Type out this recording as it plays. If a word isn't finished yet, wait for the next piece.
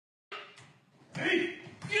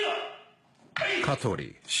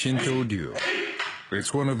Katori Shinto-ryū.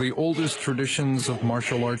 It's one of the oldest traditions of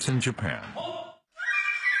martial arts in Japan.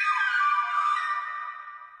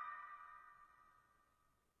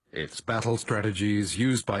 Its battle strategies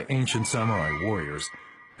used by ancient samurai warriors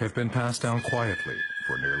have been passed down quietly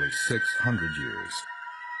for nearly 600 years.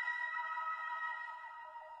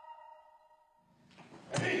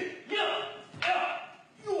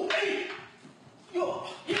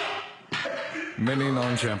 Many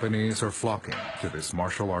non-Japanese are flocking to this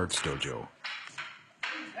martial arts dojo.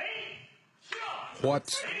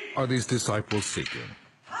 What are these disciples seeking?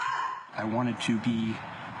 I wanted to be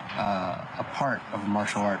a part of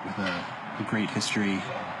martial art with a great history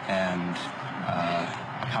and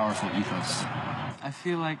a powerful ethos. I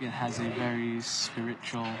feel like it has a very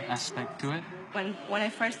spiritual aspect to it. When I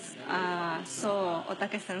first saw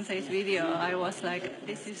Otake-sensei's video, I was like,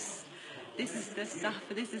 this is the stuff.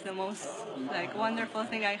 This is the most wonderful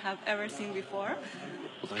thing I have ever seen before.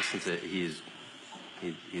 Otake-sensei, he's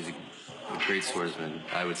a great swordsman.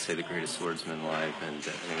 I would say the greatest swordsman alive, and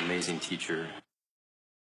an amazing teacher.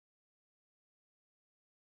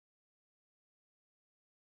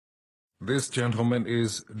 This gentleman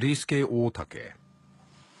is Risuke Otake.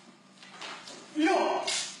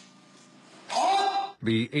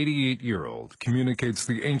 The 88-year-old communicates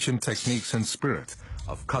the ancient techniques and spirit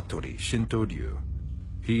of Katori Shinto-ryū.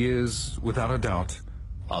 He is, without a doubt,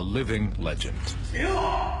 a living legend.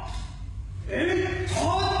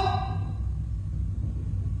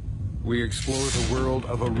 We explore the world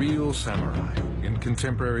of a real samurai in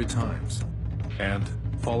contemporary times and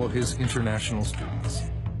follow his international students.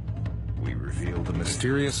 We reveal the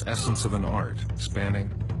mysterious essence of an art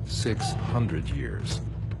spanning 600 years.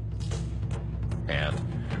 And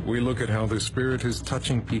we look at how the spirit is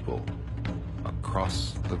touching people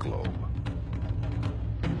across the globe.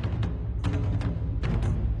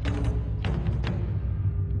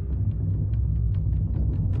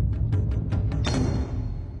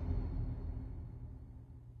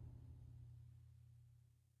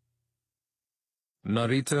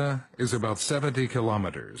 Narita is about 70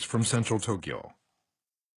 kilometers from central Tokyo.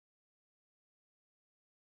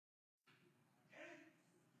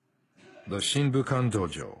 The Shinbukan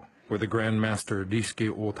Dojo, where the Grand Master Risuke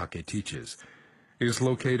Otake teaches, is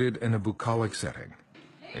located in a bucolic setting.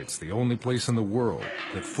 It's the only place in the world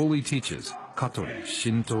that fully teaches Katori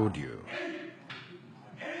Shinto-ryū.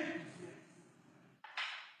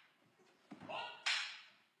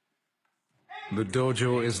 The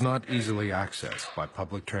dojo is not easily accessed by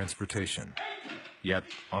public transportation. Yet,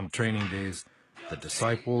 on training days, the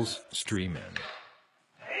disciples stream in.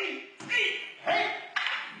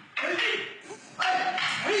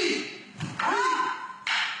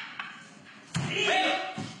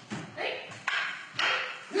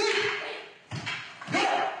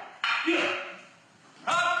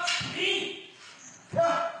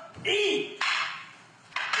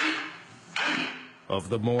 Of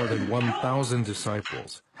the more than 1,000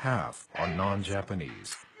 disciples, half are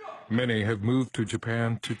non-Japanese. Many have moved to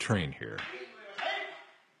Japan to train here.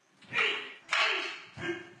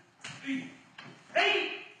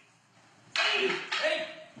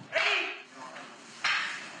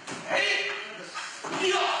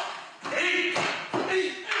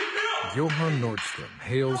 Johan Nordstrom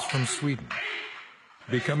hails from Sweden.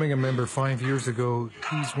 Becoming a member 5 years ago,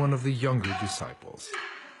 he's one of the younger disciples.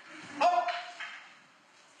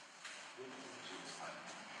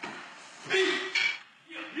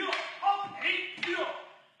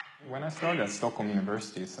 When I started at Stockholm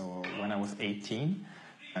University, so when I was 18,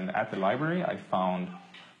 and at the library I found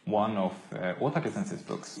one of Otake-sensei's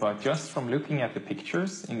books. But just from looking at the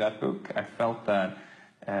pictures in that book, I felt that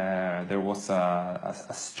there was a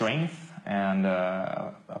strength and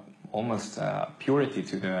almost purity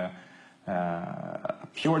to the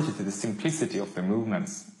simplicity of the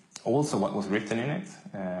movements. Also, what was written in it,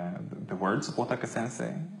 the words of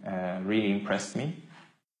Otake-sensei, really impressed me.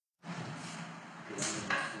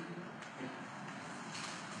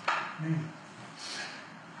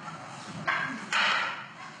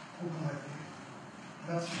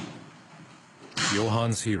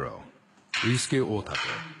 Johan's hero, Risuke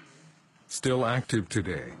Otake. Still active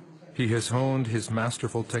today, he has honed his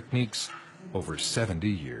masterful techniques over 70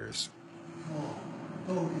 years.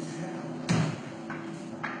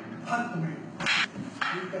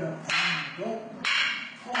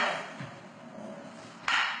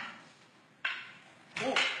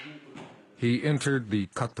 He entered the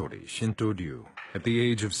Katori Shinto-ryū at the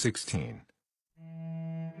age of 16.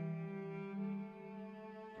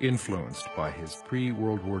 Influenced by his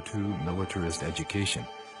pre-World War II militarist education,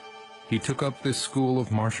 he took up this school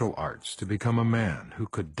of martial arts to become a man who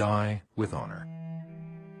could die with honor.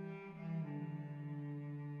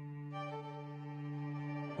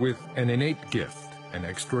 With an innate gift and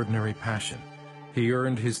extraordinary passion, he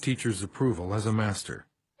earned his teacher's approval as a master.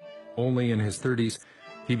 Only in his 30s,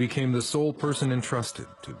 he became the sole person entrusted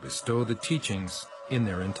to bestow the teachings in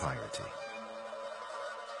their entirety.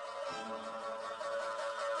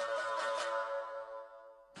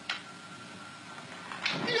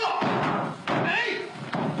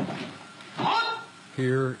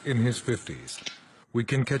 Here, in his 50s, we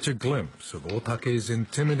can catch a glimpse of Otake's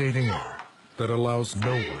intimidating air that allows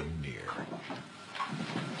no one near.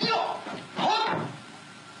 I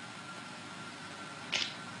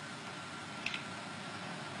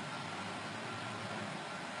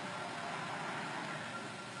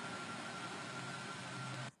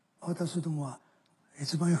私どもは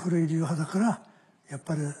一番古い流派だからやっ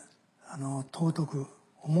ぱり尊く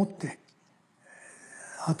思って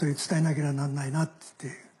後に伝えなければならないなっ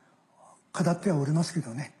て語ってはおりますけ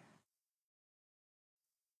どね。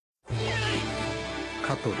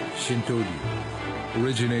Katori Shinto-ryū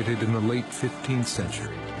originated in the late 15th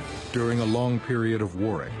century. During a long period of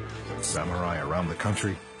warring, samurai around the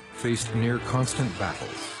country faced near constant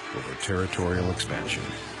battles over territorial expansion.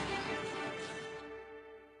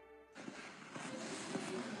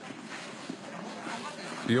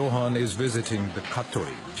 Johan is visiting the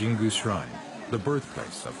Katori Jingu Shrine, the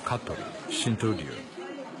birthplace of Katori Shinto-ryū.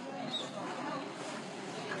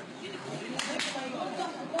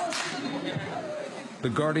 The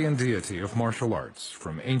guardian deity of martial arts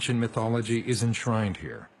from ancient mythology is enshrined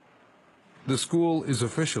here. The school is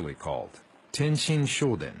officially called Tenshin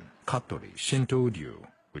Shōden Katori Shintō-ryū,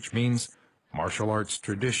 which means martial arts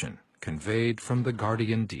tradition conveyed from the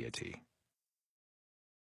guardian deity.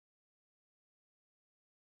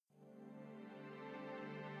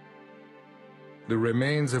 The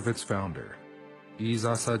remains of its founder,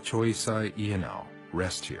 Iizasa Ienao,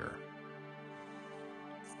 rest here.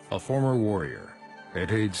 A former warrior,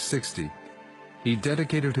 at age 60, he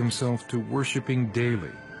dedicated himself to worshipping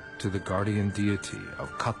daily to the guardian deity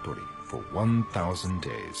of Katori for 1,000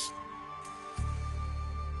 days.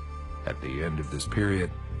 At the end of this period,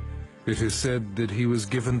 it is said that he was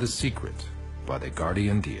given the secret by the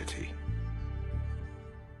guardian deity.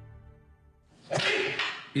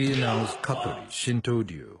 Ienao's Katori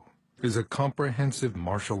Shinto-ryū is a comprehensive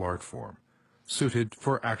martial art form suited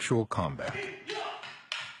for actual combat.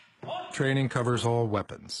 Training covers all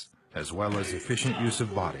weapons, as well as efficient use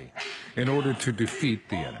of body, in order to defeat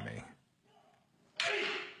the enemy.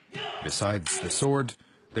 Besides the sword,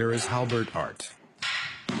 there is halberd art.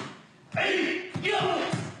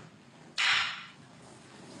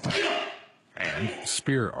 And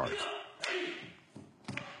spear art.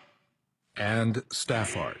 And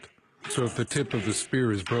staff art, so if the tip of the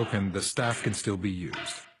spear is broken, the staff can still be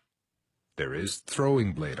used. There is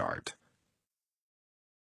throwing blade art.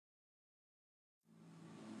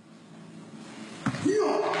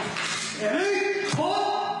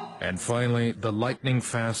 And finally, the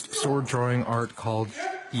lightning-fast sword-drawing art called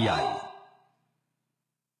Iai.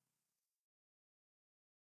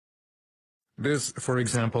 This, for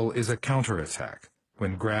example, is a counterattack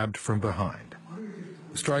when grabbed from behind.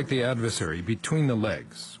 Strike the adversary between the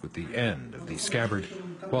legs with the end of the scabbard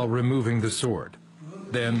while removing the sword.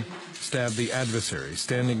 Then stab the adversary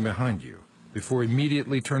standing behind you before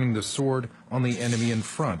immediately turning the sword on the enemy in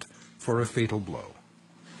front for a fatal blow.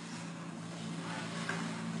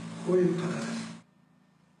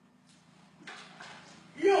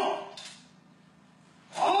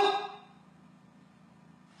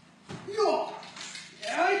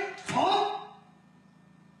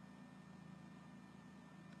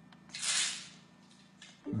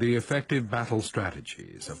 The effective battle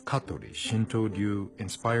strategies of Katori Shinto-ryū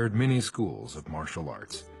inspired many schools of martial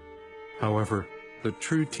arts. However, the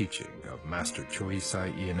true teaching of Master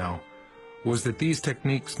Chōi-sai Ienao was that these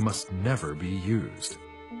techniques must never be used.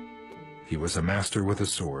 He was a master with a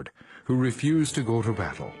sword who refused to go to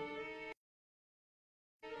battle.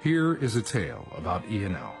 Here is a tale about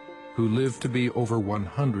Ienao, who lived to be over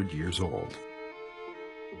 100 years old.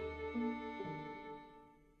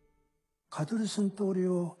 Katori Shinto-ryū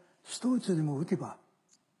を一つでも打てば、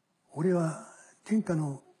俺は天下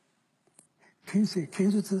の剣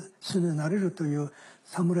術師になれるという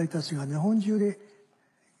侍たちが日本中で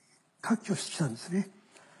割拠してきたんですね。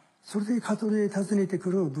それで香取へ訪ねて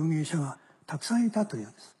くる文芸者がたくさんいたという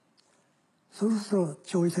んです。そうすると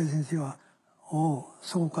長井先生は「おお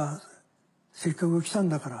そうかせっかく来たん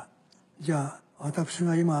だからじゃあ私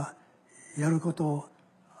が今やることを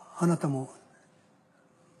あなたも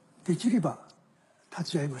できれば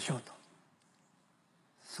立ち会いましょう」と。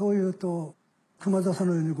そういうと熊笹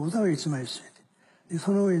のようにゴザを一枚締めて、で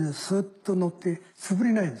その上にスッと乗って潰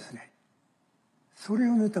れないんですね。それ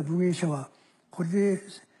を見た武芸者はこれで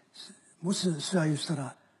もし試合をした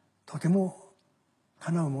らとても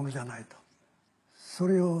かなうものじゃないと。そ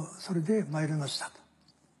れで参りましたと。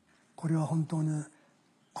これは本当に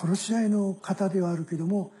殺し合いの型ではあるけど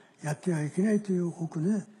もやってはいけないという奥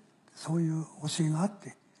にそういう教えがあっ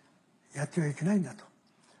てやってはいけないんだと。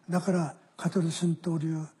だから香取神道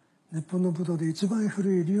流、日本の武道で一番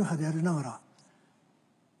古い流派でありながら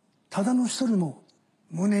ただの一人も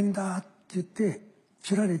無念だって言って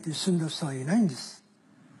切られて死んだ人はいないんです。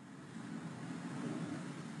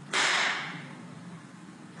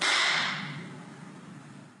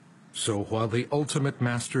So while the ultimate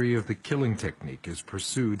mastery of the killing technique is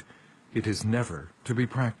pursued, it is never to be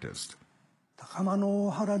practiced. 高間の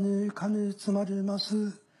原に神つまりま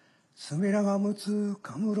す。すめらがむつ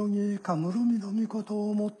かむろにかむろみのみこと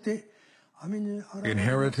をもって。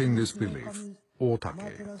Inheriting this belief,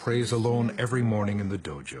 Otake prays alone every morning in the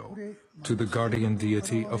dojo to the guardian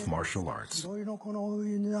deity of martial arts.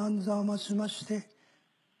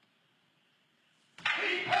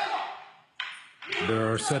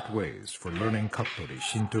 There are set ways for learning Katori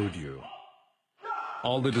Shinto-ryū.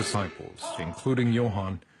 All the disciples, including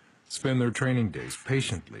Johan, spend their training days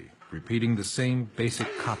patiently repeating the same basic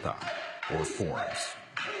kata or forms.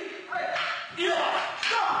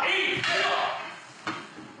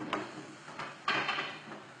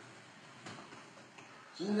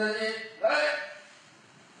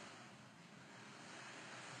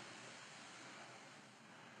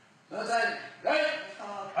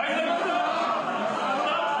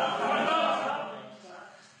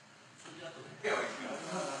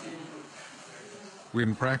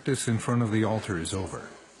 When practice in front of the altar is over,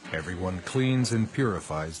 everyone cleans and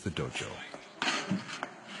purifies the dojo.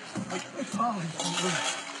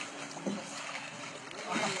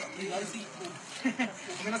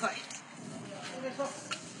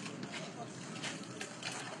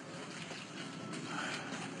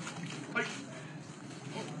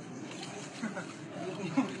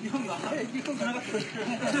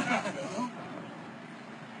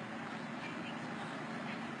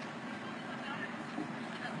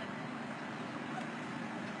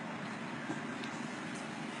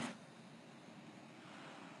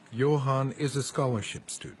 Johan is a scholarship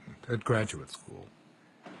student at graduate school.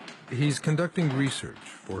 He's conducting research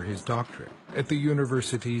for his doctorate at the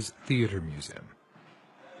university's theater museum.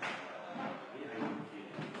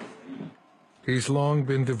 He's long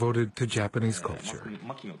been devoted to Japanese culture.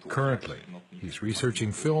 Currently, he's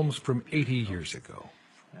researching films from 80 years ago.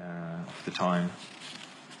 Of the time,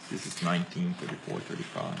 this is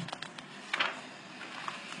 1934-35.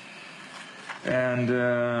 And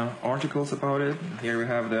articles about it. Here we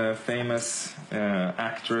have the famous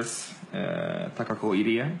actress Takako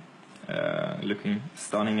Irie, looking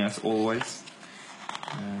stunning as always.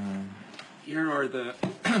 Here are the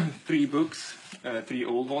three books, three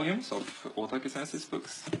old volumes of Otake-sensei's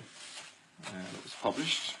books. That was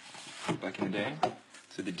published back in the day.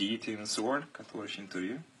 So the Deity and Sword, Katori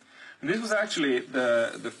Shinto-ryū. And this was actually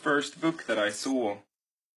the first book that I saw.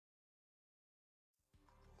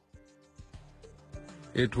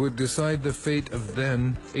 It would decide the fate of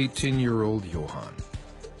then 18-year-old Johan.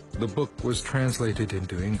 The book was translated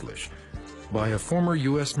into English by a former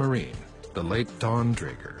U.S. Marine, the late Don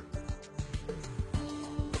Draeger.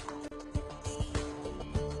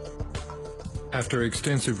 After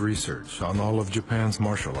extensive research on all of Japan's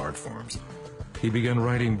martial art forms, he began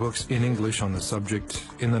writing books in English on the subject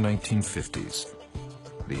in the 1950s.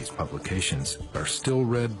 These publications are still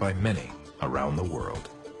read by many around the world.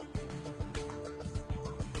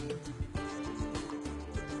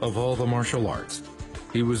 Of all the martial arts,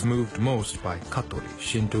 he was moved most by Katori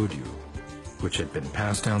Shinto-ryū, which had been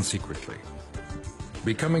passed down secretly.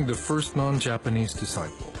 Becoming the first non-Japanese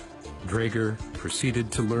disciple, Draeger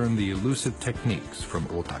proceeded to learn the elusive techniques from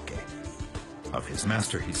Otake. Of his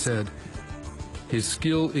master, he said, "His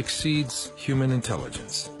skill exceeds human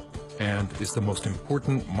intelligence and is the most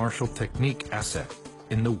important martial technique asset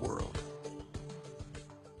in the world."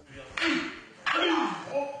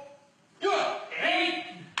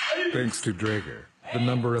 Thanks to Draeger, the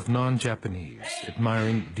number of non-Japanese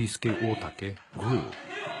admiring Daisuke Otake grew,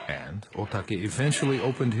 and Otake eventually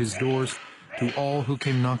opened his doors to all who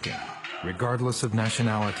came knocking, regardless of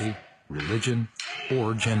nationality, religion,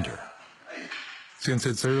 or gender. Since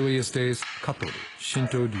its earliest days, Katori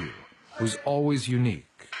Shinto-ryū was always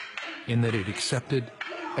unique in that it accepted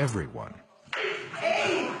everyone.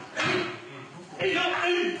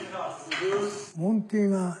 門弟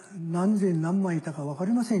が何千何万いたか分か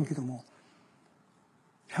りませんけども、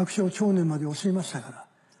百姓長年まで教えましたから、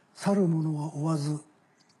去る者は追わず、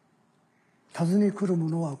訪ね来る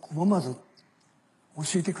者は拒まず、教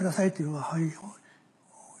えてくださいというのは、はい、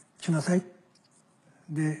来なさい。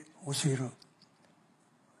で、教える。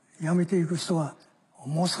辞めていく人は、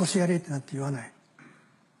もう少しやれってなって言わない。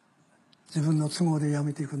自分の都合で辞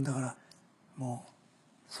めていくんだから、もう、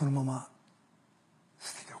そのまま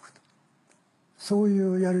捨てておくと。そうい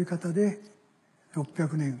うやり方で、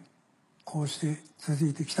600年、こうして続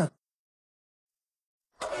いてきた。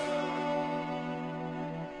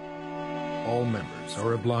All members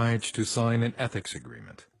are obliged to sign an ethics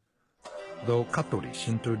agreement. Though Katori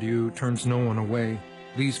Shinto-ryū turns no one away,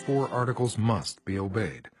 these 4 articles must be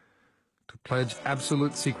obeyed. To pledge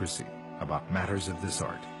absolute secrecy about matters of this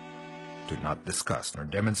art, to not discuss nor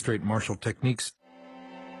demonstrate martial techniques,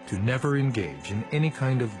 to never engage in any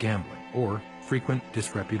kind of gambling or frequent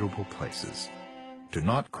disreputable places, to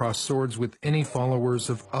not cross swords with any followers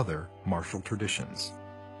of other martial traditions.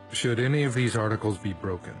 Should any of these articles be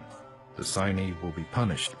broken, the signee will be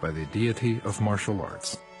punished by the deity of martial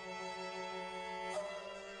arts.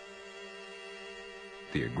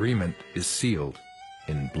 The agreement is sealed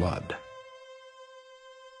in blood.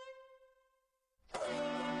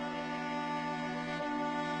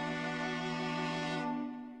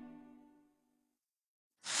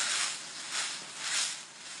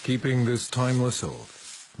 Keeping this timeless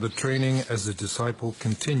oath, the training as a disciple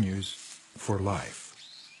continues for life.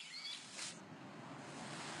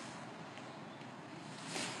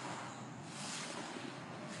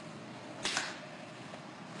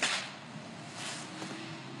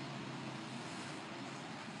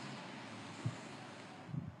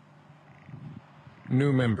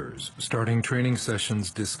 New members starting training sessions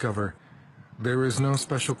discover there is no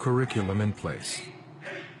special curriculum in place.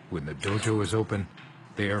 When the dojo is open,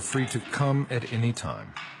 they are free to come at any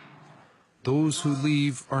time. Those who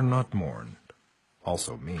leave are not mourned.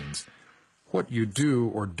 Also means what you do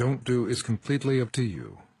or don't do is completely up to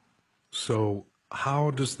you. So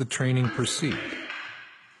how does the training proceed?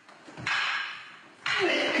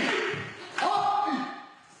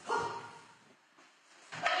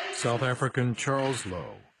 South African Charles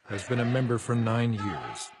Lowe has been a member for 9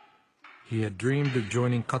 years. He had dreamed of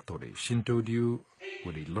joining Katori Shinto-ryū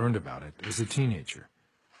when he learned about it as a teenager.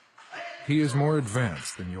 He is more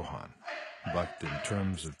advanced than Johan, but in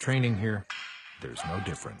terms of training here, there's no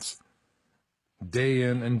difference. Day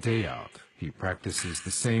in and day out, he practices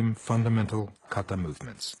the same fundamental kata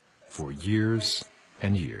movements for years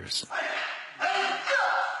and years.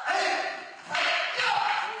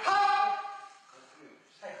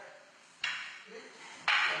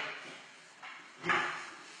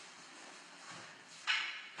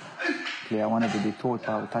 I wanted to be taught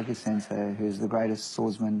by Otake Sensei, who's the greatest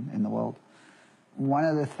swordsman in the world. One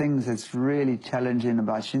of the things that's really challenging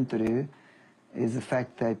about Shinto-ryu is the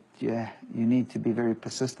fact that you need to be very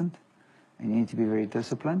persistent and you need to be very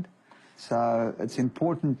disciplined. So it's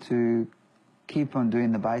important to keep on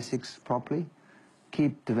doing the basics properly,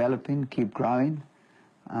 keep developing, keep growing,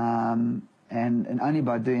 and only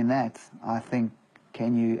by doing that, I think,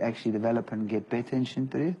 can you actually develop and get better in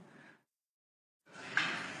Shinto-ryu.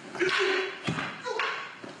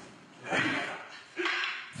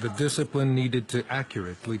 The discipline needed to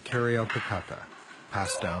accurately carry out the kata,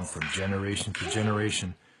 passed down from generation to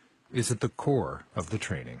generation, is at the core of the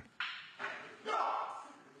training.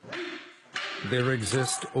 There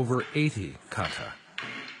exist over 80 kata.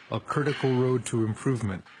 A critical road to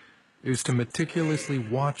improvement is to meticulously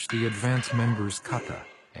watch the advanced members' kata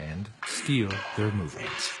and steal their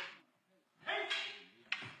movements.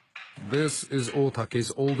 This is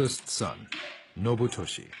Otake's oldest son,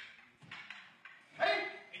 Nobutoshi.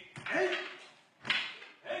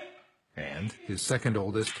 And his second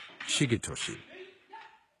oldest, Shigetoshi.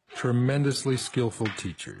 Tremendously skillful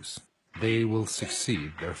teachers. They will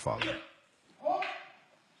succeed their father.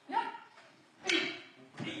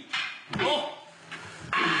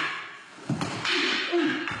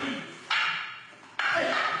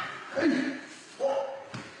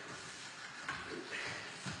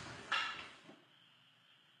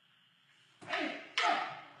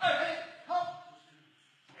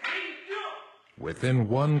 Within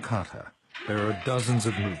one kata, there are dozens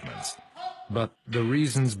of movements, but the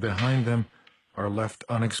reasons behind them are left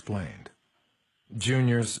unexplained.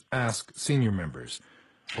 Juniors ask senior members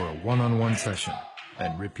for a one-on-one session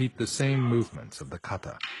and repeat the same movements of the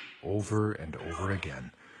kata over and over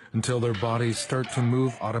again until their bodies start to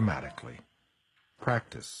move automatically.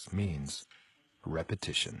 Practice means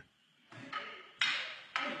repetition.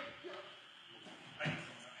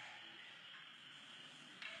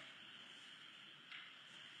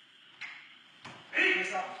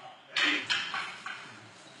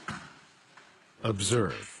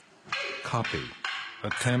 Observe, copy,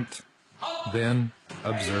 attempt, then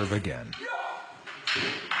observe again.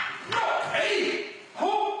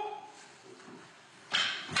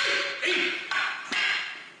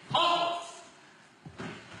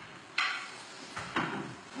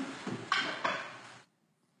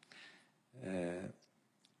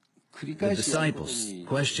 The disciples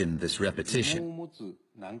question this repetition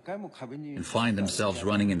and find themselves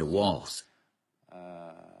running into walls.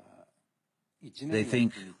 They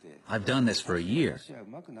think, I've done this for a year.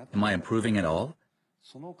 Am I improving at all?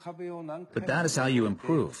 But that is how you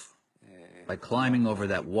improve, by climbing over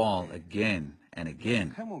that wall again and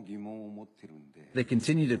again. They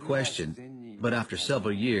continue to question, but after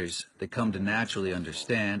several years, they come to naturally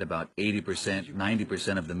understand about 80%,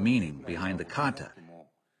 90% of the meaning behind the kata,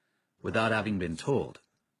 without having been told.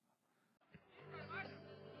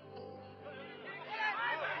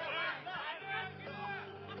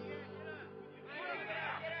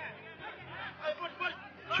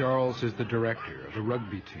 Charles is the director of a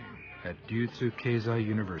rugby team at Ryutsu Keizai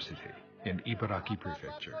University in Ibaraki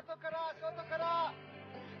Prefecture.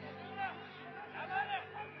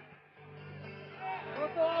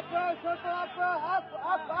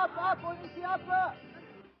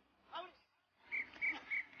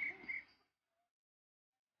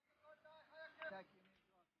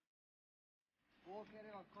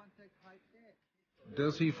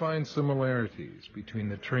 Does he find similarities between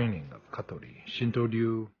the training of Katori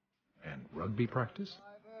Shinto-ryū and rugby practice?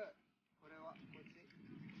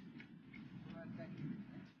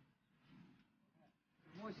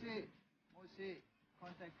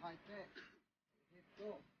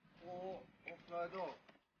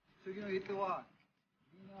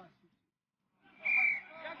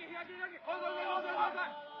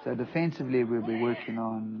 So defensively, we'll be working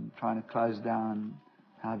on trying to close down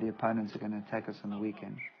how the opponents are going to attack us on the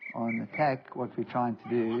weekend. On attack, what we're trying to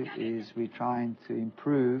do is we're trying to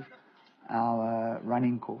improve our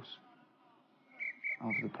running course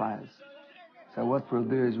of the players. So what we'll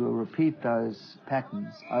do is we'll repeat those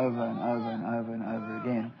patterns over and over and over and over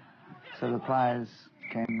again, so the players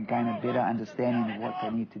can gain a better understanding of what they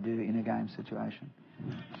need to do in a game situation.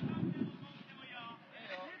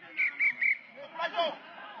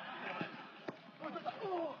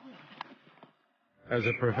 As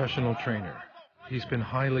a professional trainer, he's been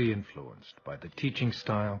highly influenced by the teaching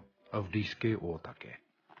style of Risuke Otake.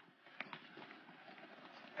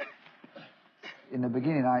 In the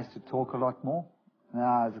beginning, I used to talk a lot more.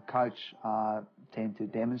 Now, as a coach, I tend to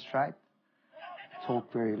demonstrate,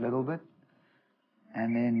 talk very little bit,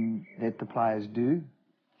 and then let the players do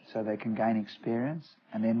so they can gain experience,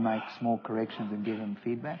 and then make small corrections and give them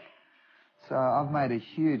feedback. So I've made a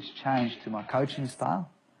huge change to my coaching style.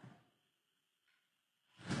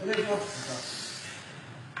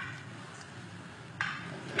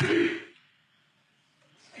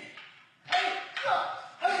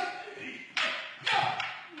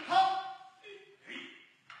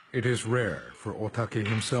 It is rare for Otake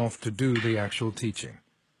himself to do the actual teaching,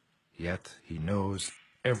 yet he knows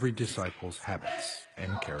every disciple's habits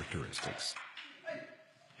and characteristics.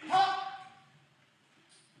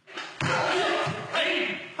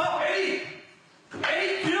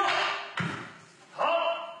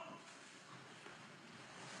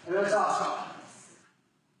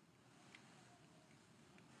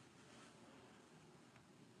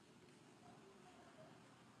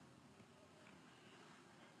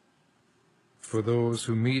 For those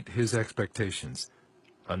who meet his expectations,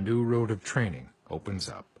 a new road of training opens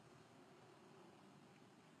up.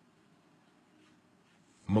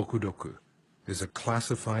 Mokudoku is a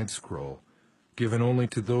classified scroll given only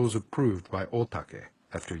to those approved by Otake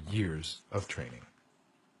after years of training.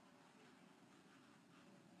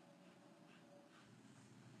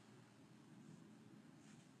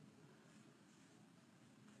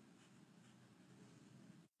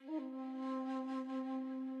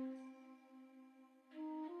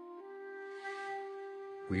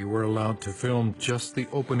 We were allowed to film just the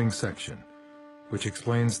opening section, which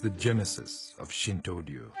explains the genesis of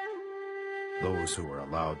Shinto-ryū. Those who are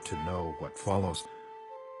allowed to know what follows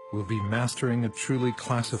will be mastering a truly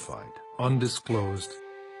classified, undisclosed,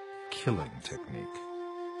 killing technique.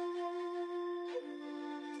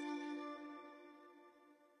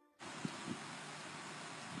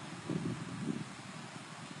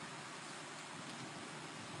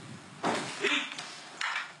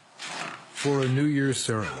 For a New Year's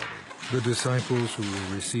ceremony, the disciples who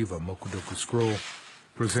will receive a Mokudoku scroll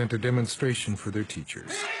present a demonstration for their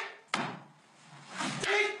teachers.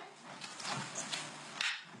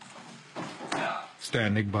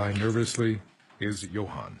 Standing by nervously is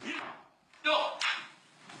Johann,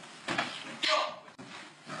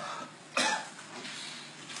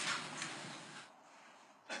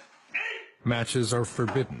 Matches are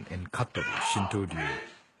forbidden in Katori Shinto-ryū,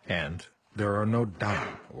 and there are no dan,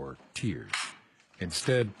 or tears.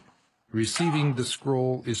 Instead, receiving the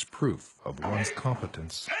scroll is proof of one's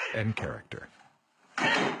competence and character.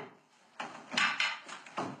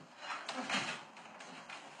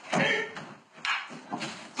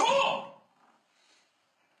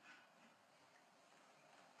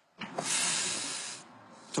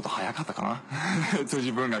 It's 早かったかなと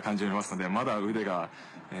自分が感じますので、まだ腕が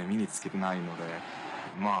身につけてないので、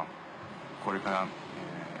まあこれから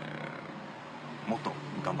もっと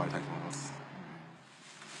頑張りたいと思います。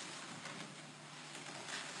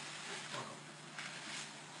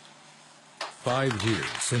5 years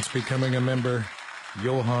since becoming a member,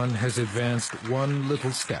 Johan has advanced one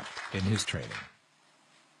little step in his training.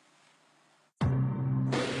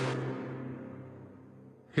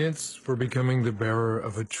 Hints for becoming the bearer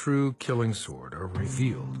of a true killing sword are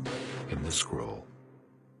revealed in the scroll.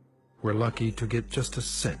 We're lucky to get just a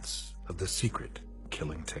sense of the secret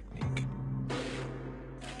killing technique.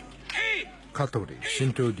 Katori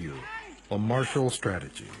Shinto-ryū, a martial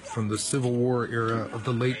strategy from the Civil War era of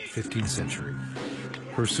the late 15th century,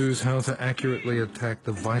 pursues how to accurately attack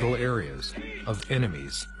the vital areas of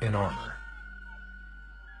enemies in armor.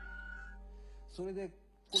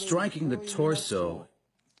 Striking the torso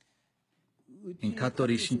in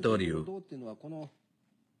Katori Shinto-ryū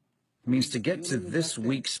means to get to this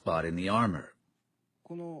weak spot in the armor,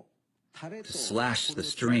 to slash the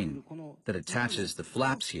string that attaches the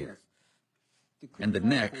flaps here, and the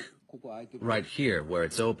neck right here where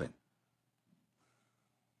it's open.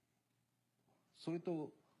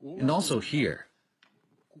 And also here,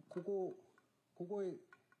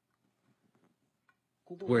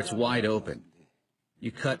 where it's wide open.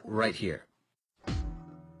 You cut right here.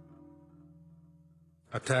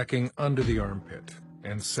 Attacking under the armpit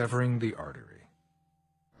and severing the artery.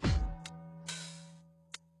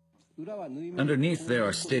 Underneath there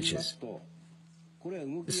are stitches.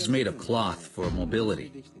 This is made of cloth for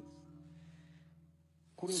mobility.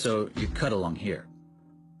 So you cut along here.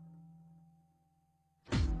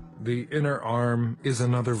 The inner arm is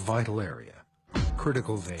another vital area.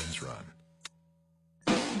 Critical veins run.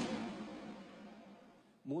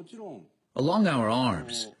 Along our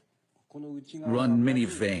arms run many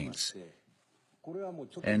veins.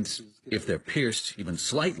 And if they're pierced even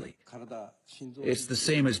slightly, it's the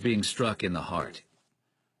same as being struck in the heart.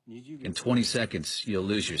 In 20 seconds, you'll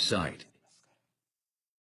lose your sight.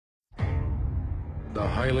 The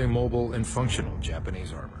highly mobile and functional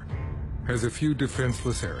Japanese armor has a few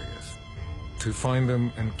defenseless areas. To find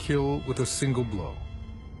them and kill with a single blow.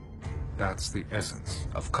 That's the essence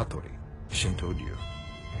of Katori Shinto-ryū.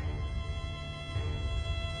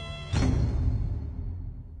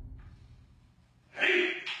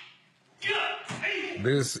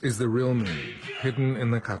 This is the real meaning, hidden in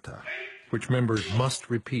the kata, which members must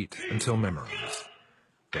repeat until memorized.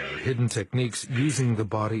 There are hidden techniques using the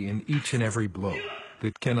body in each and every blow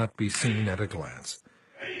that cannot be seen at a glance.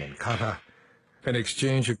 In kata, an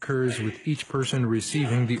exchange occurs with each person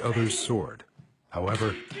receiving the other's sword.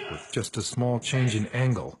 However, with just a small change in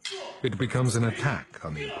angle, it becomes an attack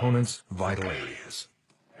on the opponent's vital areas.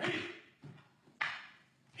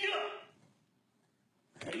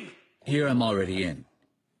 Here I'm already in.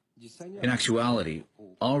 In actuality,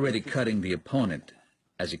 already cutting the opponent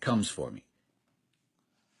as he comes for me.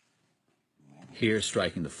 Here,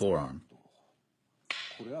 striking the forearm.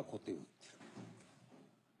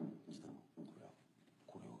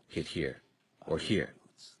 Hit here, or here.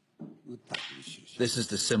 This is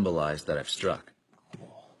to symbolize that I've struck.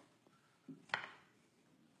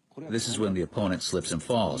 This is when the opponent slips and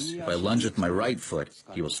falls. If I lunge with my right foot,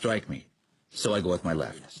 he will strike me. So I go with my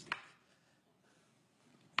left.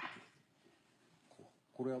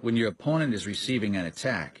 When your opponent is receiving an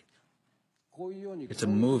attack, it's a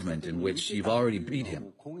movement in which you've already beat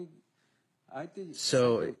him.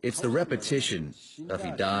 So it's the repetition of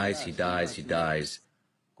he dies, he dies, he dies.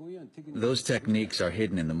 Those techniques are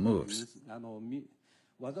hidden in the moves.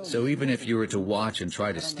 So even if you were to watch and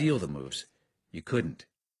try to steal the moves, you couldn't.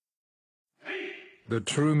 The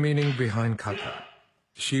true meaning behind kata,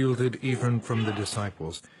 shielded even from the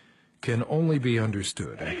disciples, can only be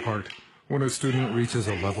understood in part when a student reaches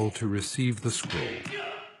a level to receive the scroll.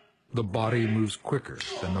 The body moves quicker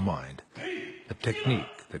than the mind, a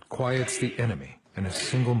technique that quiets the enemy in a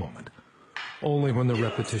single moment. Only when the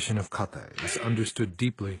repetition of kata is understood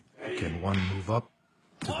deeply can one move up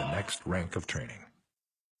to the next rank of training.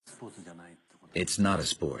 It's not a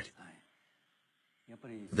sport.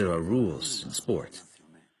 There are rules in sport.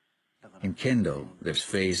 In kendo, there's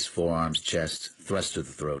face, forearms, chest, thrust to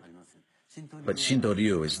the throat. But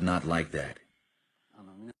Shintō-ryū is not like that.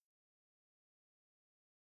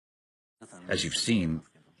 As you've seen,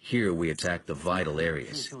 here we attack the vital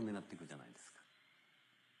areas.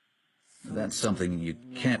 That's something you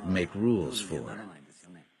can't make rules for.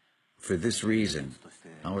 For this reason,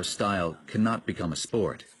 our style cannot become a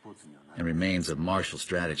sport and remains a martial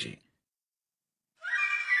strategy.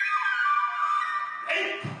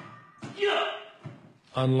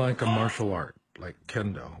 Unlike a martial art, like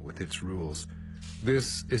kendo with its rules,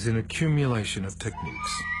 this is an accumulation of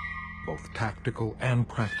techniques, both tactical and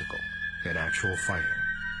practical, in actual fighting.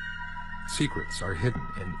 Secrets are hidden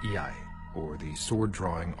in iai, or the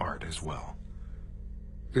sword-drawing art as well.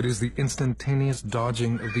 It is the instantaneous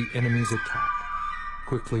dodging of the enemy's attack,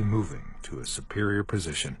 quickly moving to a superior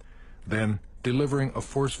position, then delivering a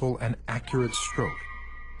forceful and accurate stroke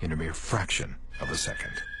in a mere fraction of a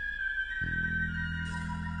second.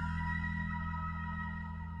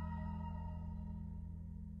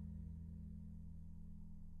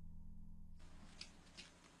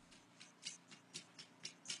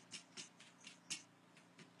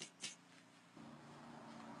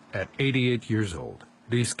 At 88 years old,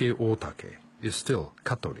 Risuke Otake is still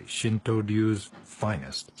Katori Shinto-ryu's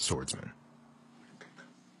finest swordsman.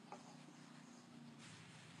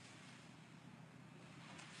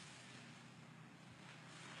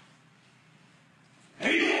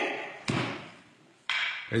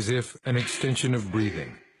 As if an extension of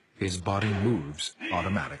breathing, his body moves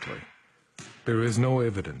automatically. There is no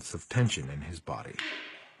evidence of tension in his body,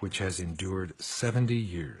 which has endured 70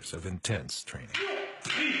 years of intense training.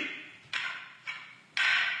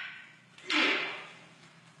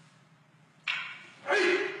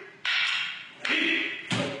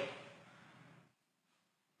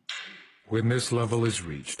 When this level is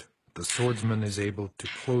reached, the swordsman is able to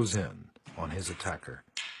close in on his attacker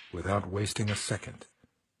without wasting a second,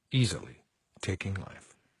 easily taking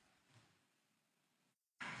life.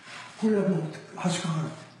 これはもう端かかる。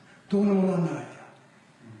どうにもなんない。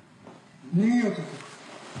逃げようと。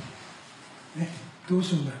ね、どう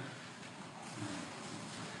しようもない。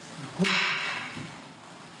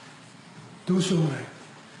どうしようもない。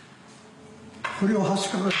これを端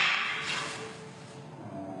かかる。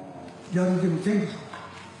やるでも全部そう。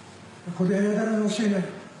これはやられ教えない。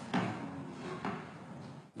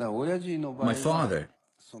My father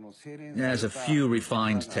has a few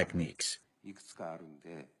refined techniques.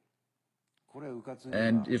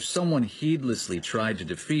 And if someone heedlessly tried to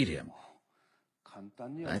defeat him,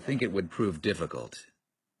 I think it would prove difficult.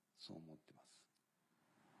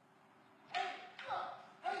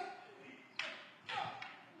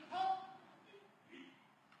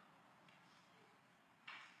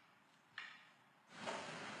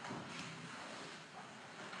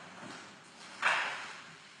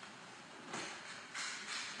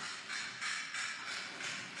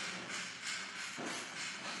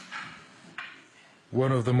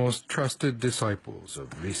 One of the most trusted disciples of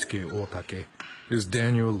Risuke Otake is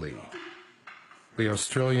Daniel Lee. The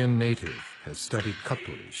Australian native has studied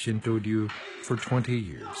Katori Shinto-ryū for 20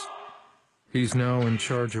 years. He's now in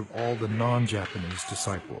charge of all the non-Japanese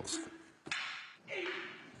disciples.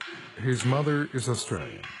 His mother is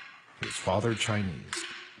Australian, his father Chinese.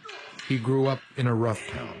 He grew up in a rough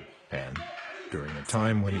town and, during a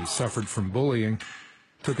time when he suffered from bullying,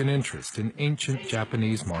 took an interest in ancient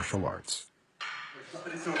Japanese martial arts.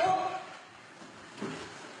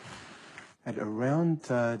 At around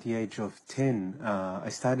the age of 10, I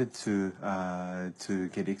started to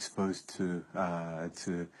get exposed to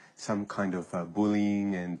some kind of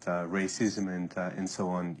bullying and racism and so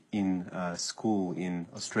on in school in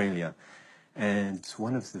Australia. And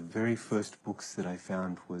one of the very first books that I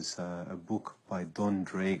found was a book by Don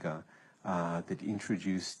Draeger that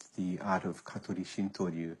introduced the art of Katori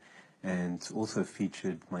Shinto-ryū and also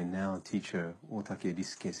featured my now teacher, Otake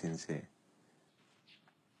Risuke sensei.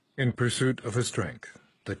 In pursuit of a strength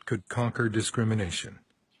that could conquer discrimination,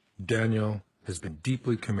 Daniel has been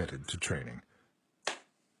deeply committed to training.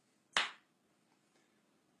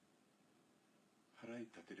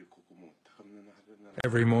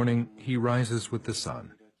 Every morning, he rises with the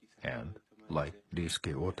sun and, like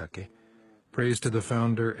Risuke Otake, prays to the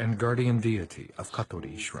founder and guardian deity of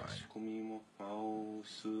Katori Shrine.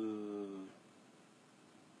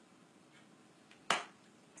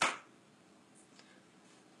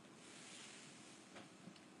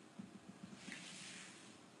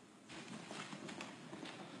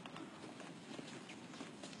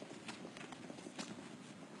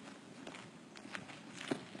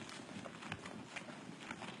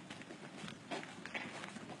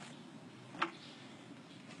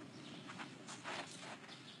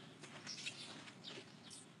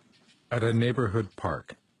 At a neighborhood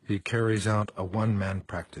park, he carries out a one-man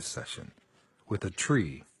practice session, with a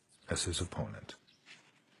tree as his opponent.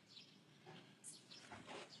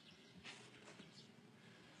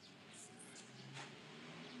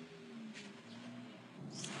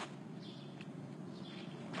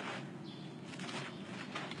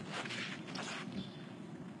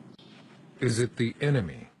 Is it the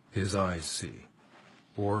enemy his eyes see,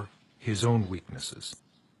 or his own weaknesses?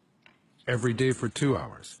 Every day for 2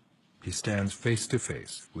 hours, he stands face to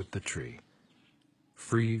face with the tree,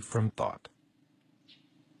 free from thought.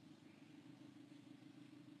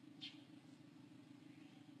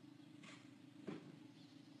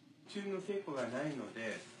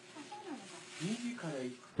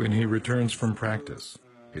 When he returns from practice,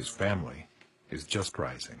 his family is just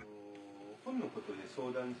rising.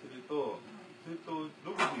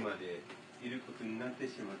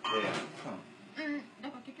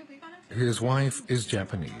 His wife is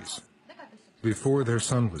Japanese. Before their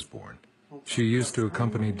son was born, she used to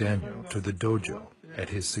accompany Daniel to the dojo at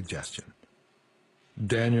his suggestion.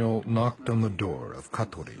 Daniel knocked on the door of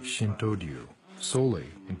Katori Shinto-ryū solely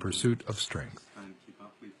in pursuit of strength.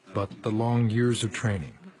 But the long years of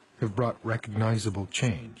training have brought recognizable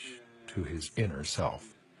change to his inner self.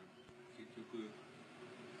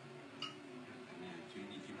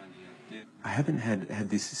 I haven't had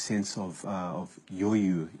this sense of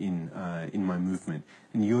yoyu in my movement,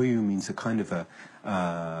 and yoyu means a kind of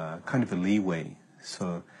a leeway.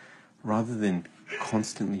 So rather than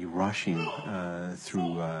constantly rushing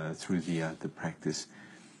through the practice,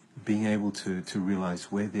 being able to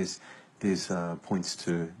realize where there's points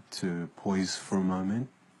to poise for a moment,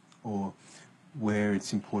 or where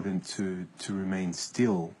it's important to remain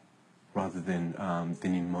still rather than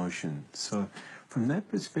in motion. So from that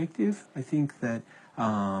perspective, I think that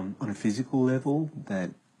on a physical level,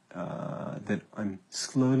 that I'm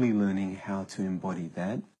slowly learning how to embody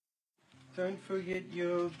that. Don't forget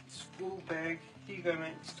your school bag. Here you go,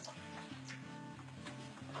 mate.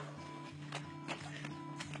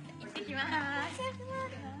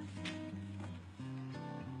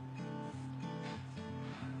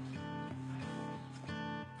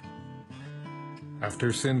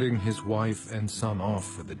 After sending his wife and son off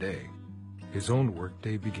for the day, his own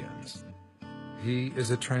workday begins. He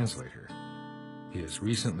is a translator. He has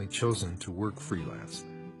recently chosen to work freelance,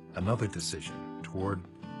 another decision toward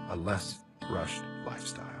a less rushed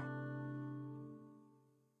lifestyle.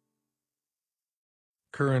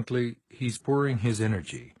 Currently, he's pouring his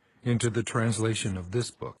energy into the translation of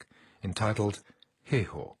this book entitled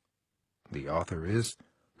Heiho. The author is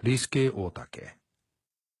Risuke Otake.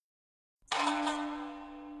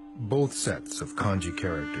 Both sets of kanji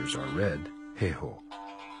characters are read Heiho.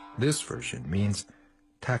 This version means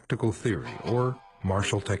tactical theory or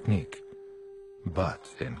martial technique. But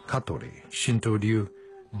in Katori Shinto-ryū,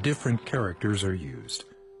 different characters are used.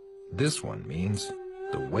 This one means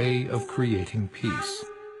the way of creating peace.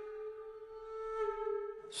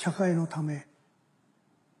 社会のため、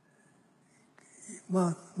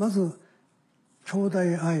まず兄弟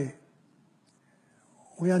愛、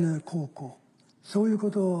親の孝行、そういうこ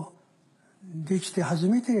とをできて初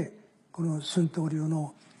めてこの神道流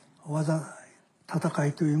の技、戦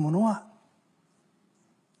いというものは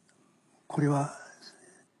これは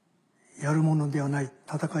やるものではない、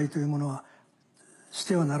戦いというものはし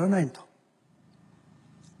てはならないと、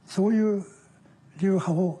そういう流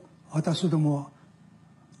派を私どもは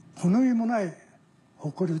この上もない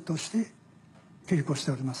誇りとして稽古し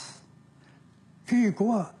ております。稽古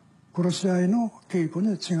は殺し合いの稽古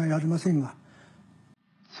には違いありませんが、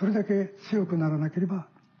それだけ強くならなければ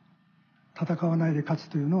戦わないで勝つ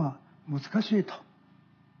というのは難しいと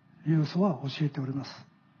いう嘘は教えております。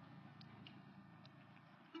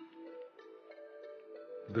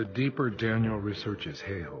The deeper Daniel researches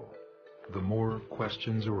Heiho, the more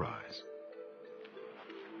questions arise.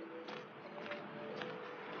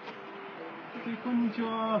 こんにち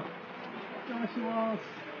は。お邪魔します。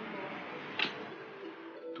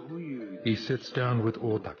 He sits down with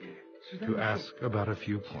Otake to ask about a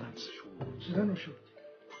few points.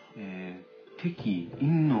 敵陰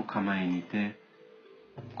の構えにて、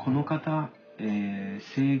この方、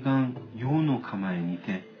西岸陽の構えに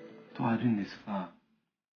てとあるんですが、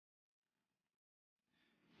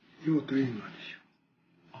陽と陰なんでし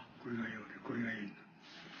ょう。これが陽でこれが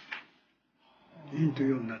陰。陰と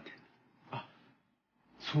陽になってる。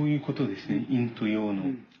そういうことですね。陰と陽の。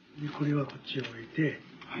でこれはこっちを置いて、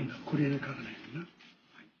これに書かないとな。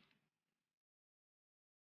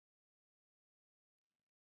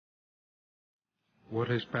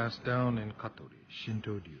What is passed down in Katori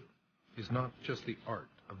Shinto-ryū is not just the art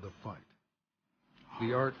of the fight.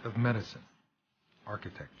 The art of medicine,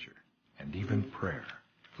 architecture, and even prayer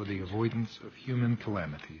for the avoidance of human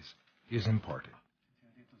calamities is imparted.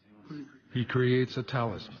 He creates a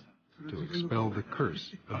talisman to expel the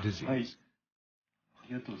curse of disease.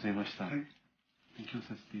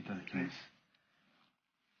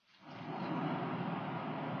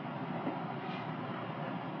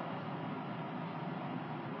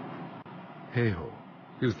 Heiho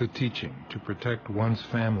is the teaching to protect one's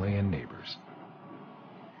family and neighbors.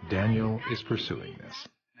 Daniel is pursuing this.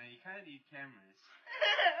 No, you can't eat cameras.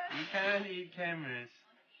 You can't eat cameras.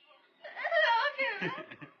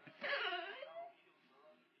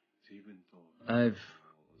 I've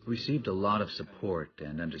received a lot of support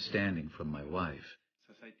and understanding from my wife.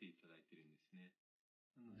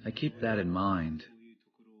 I keep that in mind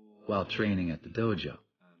while training at the dojo.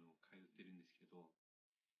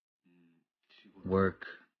 Work,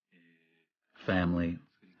 family,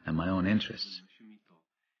 and my own interests.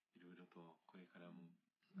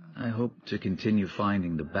 I hope to continue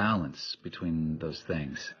finding the balance between those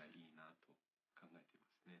things.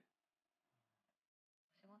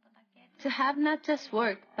 To have not just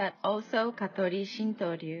work, but also Katori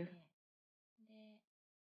Shinto-ryū.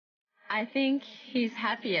 I think he's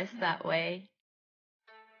happiest that way.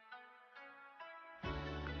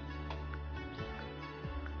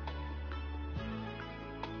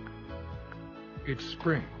 It's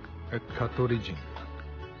spring at Katori Jingu.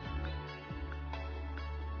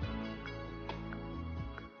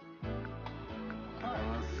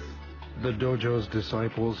 The dojo's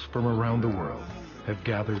disciples from around the world have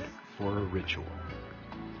gathered for a ritual.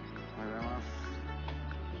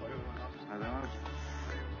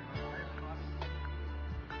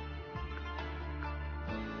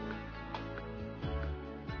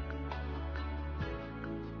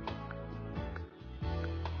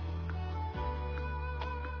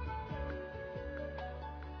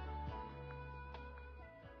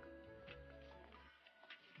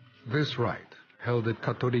 This rite, held at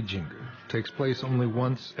Katori Jingu, takes place only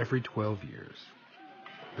once every 12 years.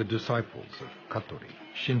 The disciples of Katori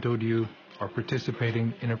Shinto-ryū are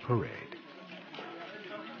participating in a parade.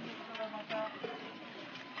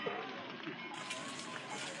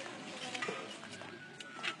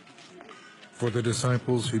 For the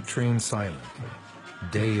disciples who train silently,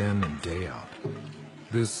 day in and day out,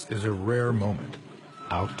 this is a rare moment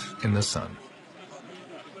out in the sun.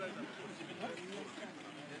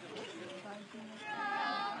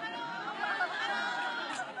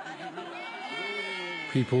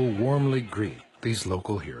 People warmly greet these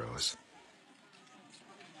local heroes.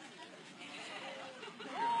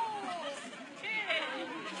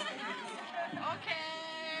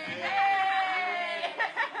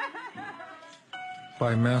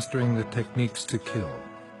 By mastering the techniques to kill,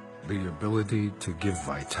 the ability to give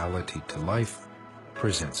vitality to life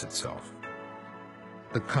presents itself.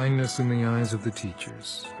 The kindness in the eyes of the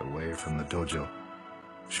teachers away from the dojo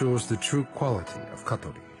shows the true quality of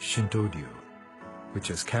Katori Shinto-ryū, which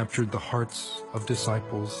has captured the hearts of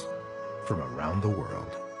disciples from around the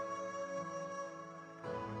world.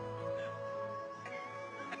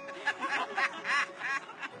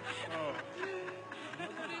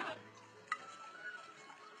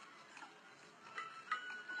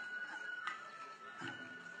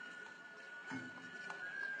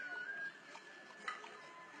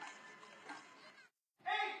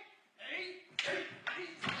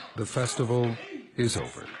 The festival is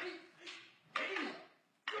over,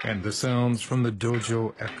 and the sounds from the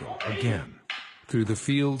dojo echo again through the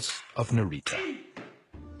fields of Narita.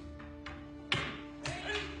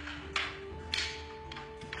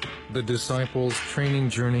 The disciples' training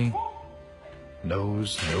journey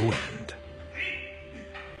knows no end.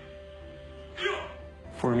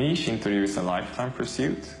 For me, Shinto-ryū is a lifetime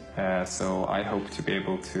pursuit, so I hope to be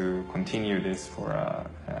able to continue this for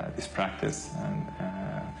this practice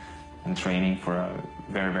and training for a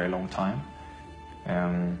very, very long time.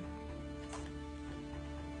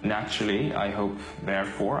 Naturally, I hope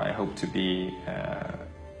to be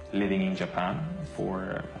living in Japan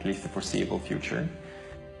for at least the foreseeable future.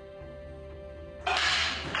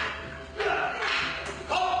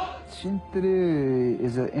 Shinto-ryū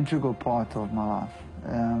is an integral part of my life.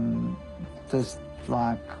 Just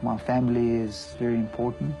like my family is very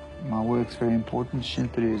important, my work's very important,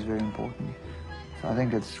 Shinto-ryū is very important. So I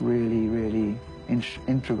think it's really, really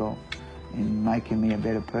integral in making me a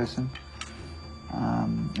better person,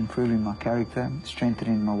 improving my character,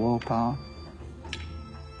 strengthening my willpower.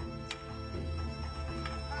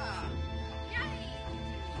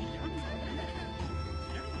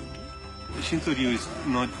 Shinto-ryū is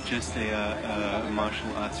not just a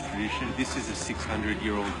martial arts tradition. This is a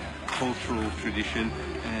 600-year-old cultural tradition,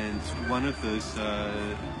 and one of those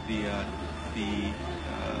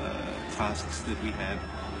tasks that we have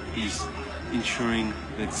is ensuring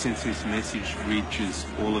that Sensei's message reaches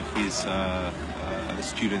all of his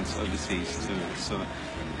students overseas too. So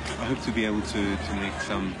I hope to be able to make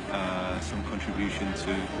some contribution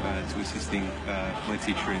to assisting my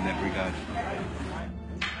teacher in that regard.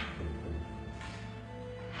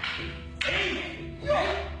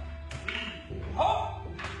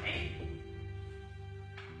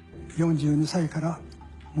 42歳から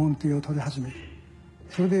門弟を取り始め、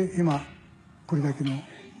それで今これだけの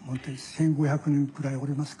門弟1500人くらいお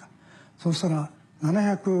りますか。そうしたら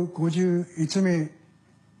751名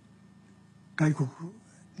外国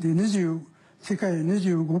で世界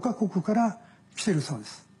25カ国から来ているそうで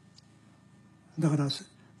す。だから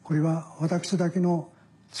これは私だけの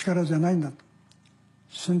力じゃないんだと。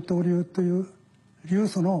神道流という流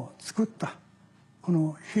祖の作ったこ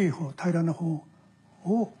の兵法、平らな法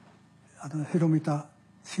を広めた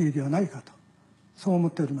正義ではないかと、そう思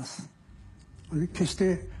っております。決し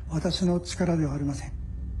て私の力ではありません。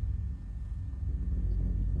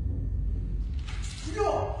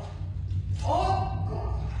よ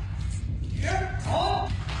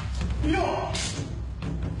っ